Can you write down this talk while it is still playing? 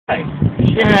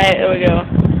Alright, there we go.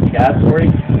 You got it, Tori?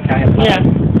 Kind of. Yeah.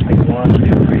 Like 1,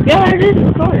 2, 3. Yeah, it is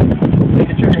recording. Look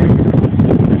at your hair.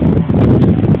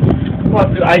 Well,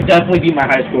 dude, I definitely beat my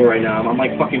high score right now. I'm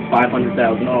like fucking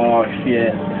 500,000. Oh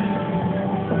shit.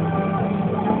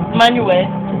 I'm on your way.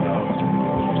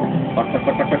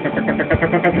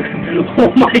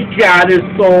 Oh my god, there's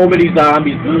so many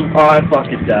zombies. Oh, I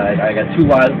fucking died. I got 2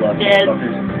 lives left. Dead.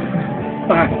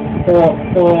 Fuck.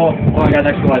 Oh, I got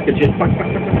extra life. Good shit. Fuck.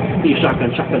 Hey,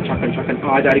 shotgun. Oh,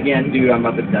 I died again. Dude, I'm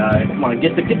about to die. Come on,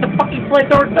 get the fucking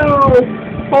flamethrower. No!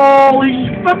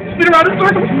 Holy fuck, spin around in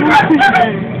circles.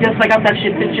 Yes, I got that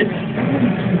shit. Good shit.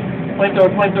 Flamethrower.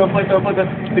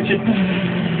 Good shit.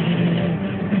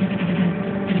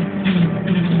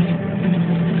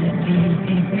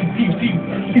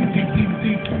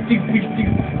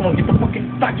 Come on, get the fucking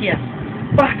fuck, yes.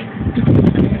 Fuck.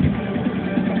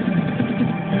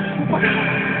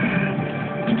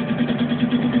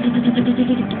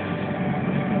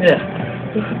 Yeah.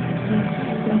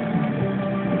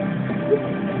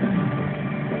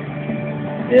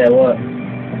 Yeah, what?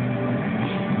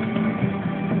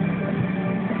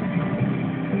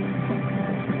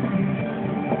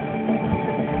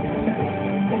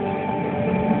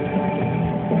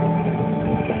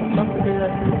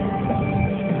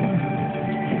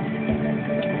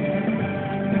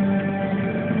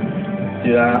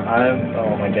 Dude, I'm,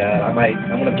 oh my god, I'm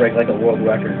gonna break like a world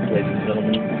record, ladies and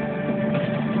gentlemen.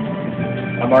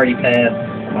 I'm already past,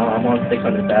 I'm on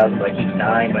 600,000, but I keep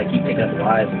dying, but I keep picking up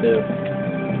lives too.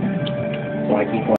 So I keep